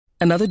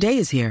Another day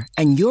is here,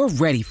 and you're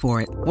ready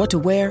for it. What to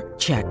wear?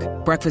 Check.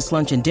 Breakfast,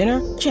 lunch, and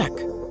dinner? Check.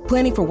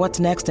 Planning for what's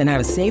next and how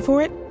to save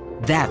for it?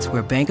 That's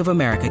where Bank of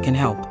America can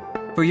help.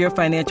 For your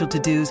financial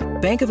to-dos,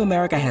 Bank of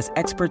America has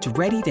experts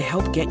ready to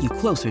help get you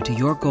closer to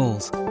your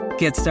goals.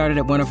 Get started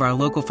at one of our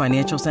local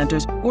financial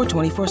centers or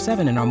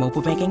 24/7 in our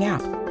mobile banking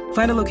app.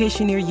 Find a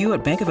location near you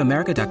at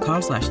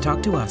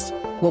bankofamerica.com/talktous.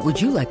 What would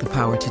you like the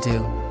power to do?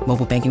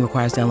 Mobile banking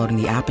requires downloading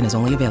the app and is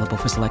only available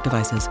for select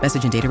devices.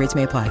 Message and data rates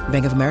may apply.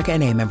 Bank of America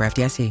N.A., member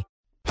FDIC.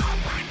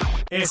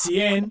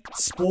 SEN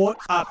Sport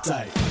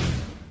Update.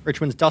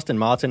 Richmond's Dustin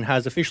Martin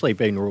has officially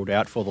been ruled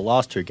out for the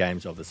last 2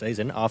 games of the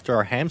season after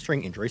a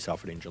hamstring injury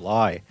suffered in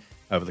July.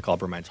 However, the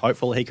club remains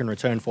hopeful he can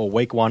return for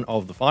week 1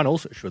 of the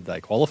finals, should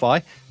they qualify.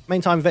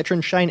 Meantime,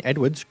 veteran Shane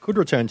Edwards could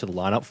return to the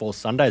lineup for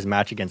Sunday's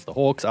match against the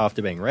Hawks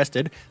after being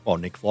rested, while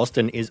Nick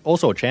Floston is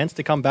also a chance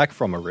to come back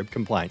from a rib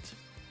complaint.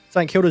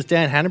 St Kilda's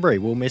Dan Hanbury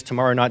will miss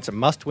tomorrow night's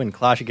must-win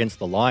clash against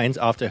the Lions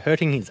after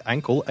hurting his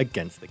ankle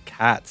against the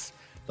Cats.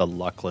 The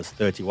luckless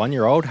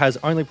 31-year-old has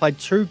only played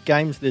 2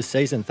 games this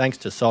season thanks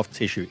to soft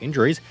tissue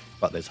injuries,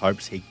 but there's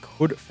hopes he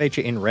could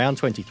feature in round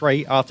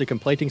 23 after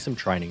completing some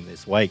training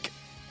this week.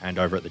 And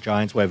over at the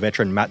Giants, where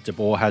veteran Matt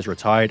DeBoer has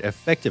retired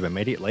effective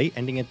immediately,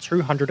 ending a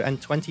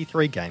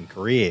 223-game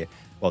career,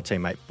 while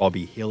teammate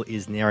Bobby Hill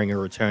is nearing a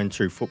return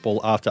to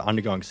football after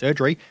undergoing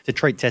surgery to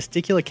treat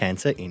testicular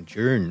cancer in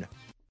June.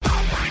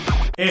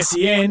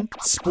 SEN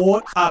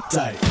Sport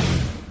Update.